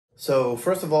So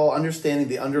first of all, understanding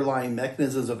the underlying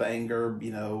mechanisms of anger,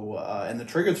 and the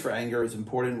triggers for anger is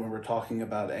important when we're talking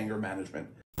about anger management.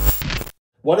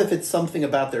 What if it's something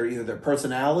about either their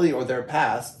personality or their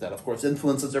past that, of course,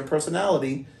 influences their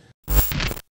personality?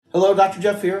 Hello, Dr.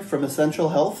 Jeff here from Essential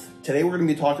Health. Today we're going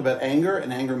to be talking about anger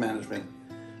and anger management.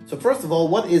 So first of all,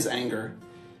 what is anger?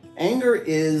 Anger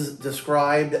is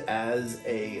described as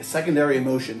a secondary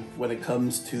emotion when it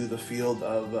comes to the field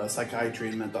of psychiatry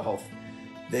and mental health.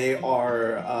 There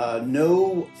are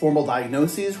no formal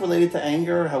diagnoses related to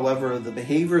anger. However, the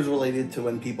behaviors related to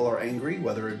when people are angry,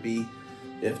 whether it be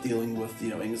if dealing with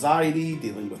anxiety,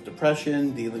 dealing with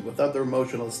depression, dealing with other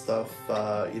emotional stuff,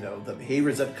 the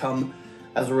behaviors that come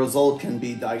as a result can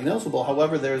be diagnosable.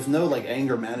 However, there's no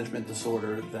anger management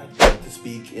disorder that, to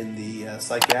speak in the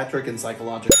psychiatric and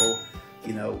psychological,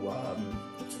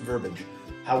 verbiage.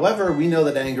 However, we know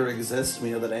that anger exists.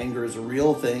 We know that anger is a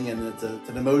real thing, and it's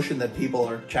an emotion that people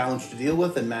are challenged to deal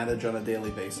with and manage on a daily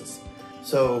basis.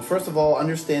 So first of all,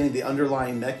 understanding the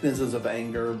underlying mechanisms of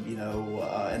anger,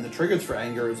 and the triggers for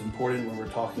anger is important when we're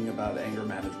talking about anger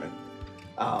management.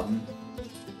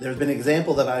 There's been an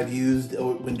example that I've used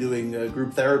when doing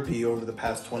group therapy over the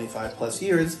past 25 plus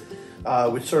years,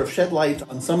 which sort of shed light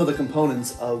on some of the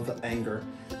components of anger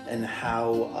and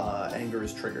how anger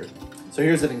is triggered. So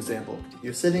here's an example.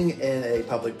 You're sitting in a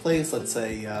public place, let's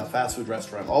say a fast food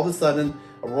restaurant. All of a sudden,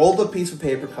 a rolled up piece of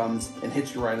paper comes and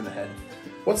hits you right in the head.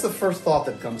 What's the first thought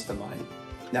that comes to mind?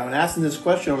 Now, in asking this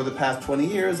question over the past 20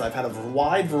 years, I've had a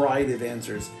wide variety of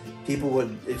answers. People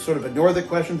would sort of ignore the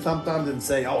question sometimes and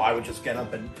say, oh, I would just get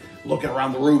up and look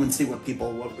around the room and see what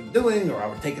people were doing, or I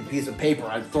would take a piece of paper,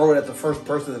 I'd throw it at the first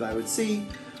person that I would see,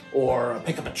 or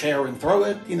pick up a chair and throw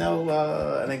it,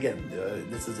 and again,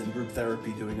 this is in group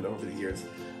therapy, doing it over the years.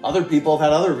 Other people have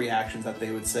had other reactions that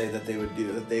they would say that they would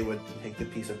do, that they would take the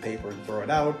piece of paper and throw it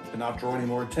out and not draw any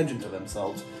more attention to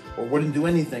themselves, or wouldn't do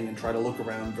anything and try to look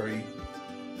around very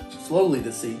slowly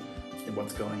to see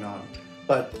what's going on.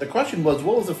 But the question was,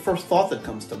 what was the first thought that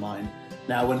comes to mind?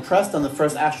 Now, when pressed on the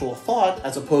first actual thought,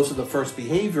 as opposed to the first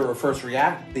behavior or first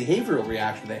behavioral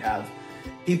reaction they have,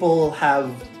 people's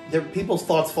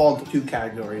thoughts fall into two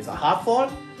categories: a hot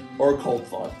thought or a cold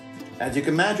thought. As you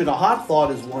can imagine, a hot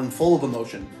thought is one full of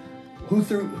emotion. Who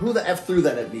the F threw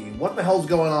that at me? What the hell's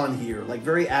going on here?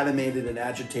 Very animated and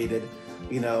agitated,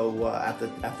 at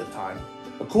the time.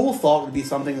 A cool thought would be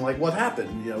something like, what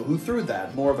happened? Who threw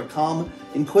that? More of a calm,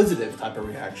 inquisitive type of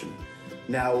reaction.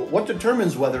 Now, what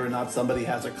determines whether or not somebody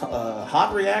has a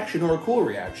hot reaction or a cool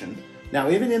reaction? Now,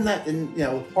 even in that,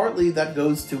 partly that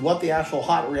goes to what the actual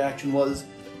hot reaction was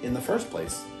in the first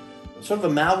place. Sort of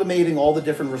amalgamating all the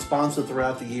different responses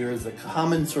throughout the years, the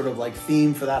common sort of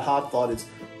theme for that hot thought is,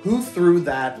 who threw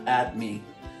that at me?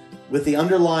 With the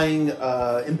underlying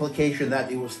implication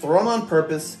that it was thrown on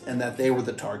purpose and that they were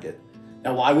the target.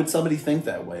 Now, why would somebody think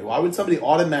that way? Why would somebody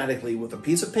automatically, with a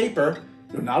piece of paper,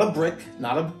 not a brick,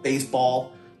 not a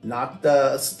baseball, not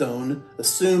a stone,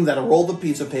 assume that a rolled up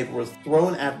piece of paper was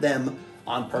thrown at them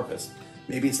on purpose?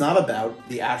 Maybe it's not about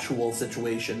the actual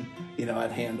situation,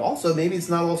 at hand. Also, maybe it's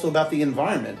not also about the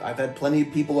environment. I've had plenty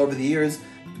of people over the years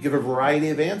give a variety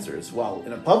of answers. Well,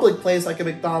 in a public place like a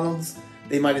McDonald's,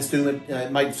 they might assume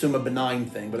a benign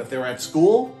thing. But if they're at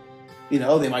school,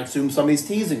 they might assume somebody's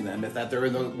teasing them. If they're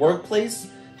in the workplace,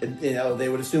 they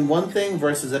would assume one thing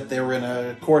versus if they were in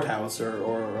a courthouse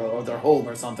or their home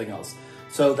or something else.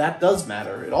 So that does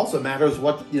matter. It also matters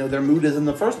what, their mood is in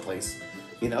the first place.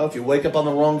 If you wake up on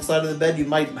the wrong side of the bed, you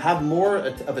might have more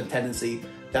of a tendency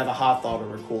to have a hot thought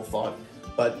or a cool thought.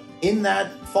 But in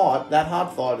that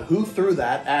hot thought, who threw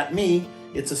that at me?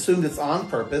 It's assumed it's on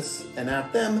purpose and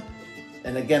at them.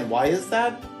 And again, why is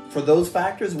that? For those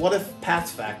factors, what if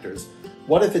past factors?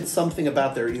 What if it's something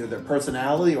about either their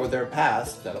personality or their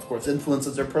past that, of course,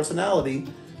 influences their personality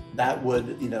that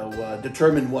would,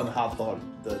 determine one hot thought,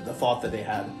 the thought that they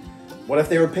had? What if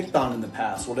they were picked on in the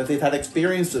past? What if they've had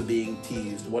experience of being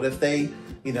teased? What if they,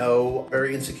 are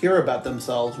very insecure about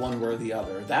themselves one way or the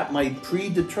other? That might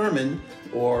predetermine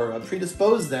or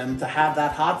predispose them to have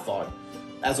that hot thought,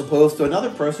 as opposed to another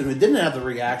person who didn't have the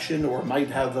reaction or might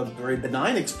have a very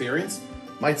benign experience,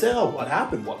 might say, oh, what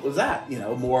happened? What was that?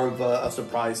 More of a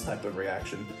surprise type of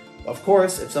reaction. Of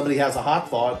course, if somebody has a hot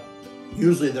thought,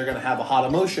 usually they're going to have a hot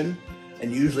emotion,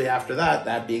 and usually after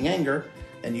that being anger,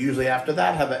 and usually after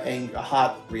that have a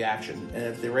hot reaction. And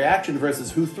if the reaction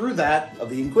versus who threw that of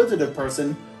the inquisitive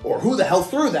person, or who the hell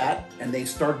threw that, and they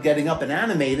start getting up and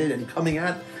animated and coming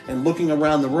at and looking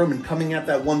around the room and coming at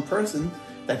that one person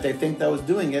that they think that was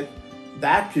doing it,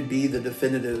 that could be the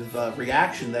definitive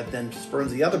reaction that then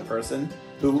spurns the other person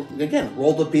who, again,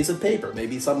 rolled a piece of paper.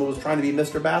 Maybe someone was trying to be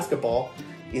Mr. Basketball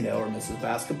or misses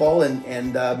basketball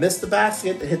and missed the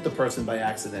basket and hit the person by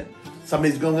accident.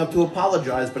 Somebody's going up to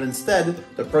apologize, but instead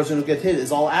the person who gets hit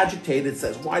is all agitated,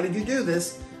 says, "Why did you do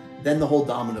this?" Then the whole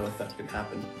domino effect can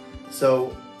happen.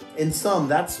 So in sum,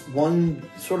 that's one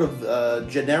sort of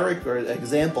generic or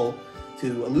example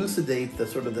to elucidate the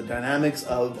sort of the dynamics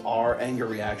of our anger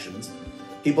reactions.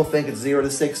 People think it's 0 to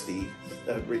 60.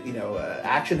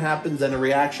 Action happens and a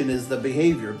reaction is the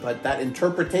behavior, but that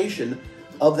interpretation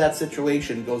of that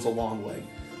situation goes a long way.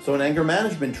 So in anger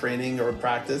management training or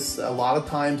practice, a lot of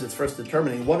times it's first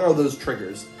determining what are those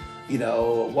triggers.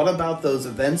 What about those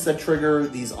events that trigger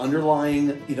these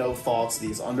underlying, thoughts,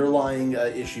 these underlying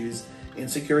issues,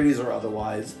 insecurities or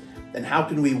otherwise, and how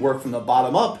can we work from the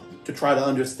bottom up to try to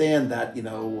understand that,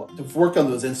 to work on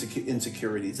those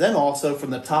insecurities. Then also from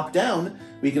the top down,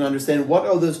 we can understand what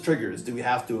are those triggers. Do we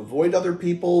have to avoid other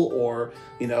people, or,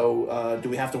 do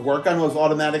we have to work on those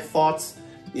automatic thoughts?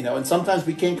 And sometimes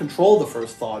we can't control the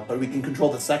first thought, but we can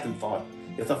control the second thought.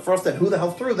 If the first that who the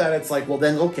hell threw that, it's like, well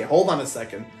then, okay, hold on a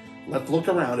second. Let's look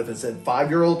around. If it's a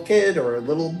 5-year-old kid or a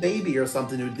little baby or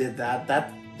something who did that,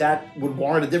 that would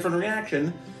warrant a different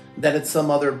reaction than it's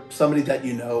somebody that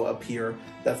a peer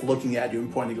that's looking at you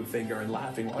and pointing a finger and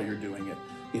laughing while you're doing it.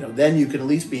 Then you can at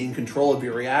least be in control of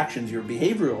your reactions, your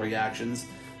behavioral reactions,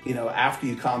 after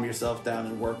you calm yourself down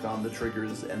and work on the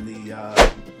triggers and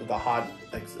the hot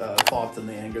thoughts and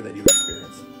the anger that you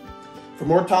experience. For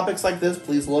more topics like this,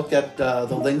 please look at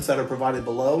the links that are provided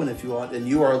below. And if you want, and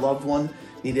you or a loved one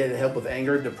need any help with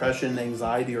anger, depression,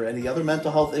 anxiety, or any other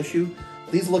mental health issue,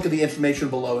 please look at the information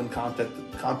below and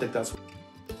contact us.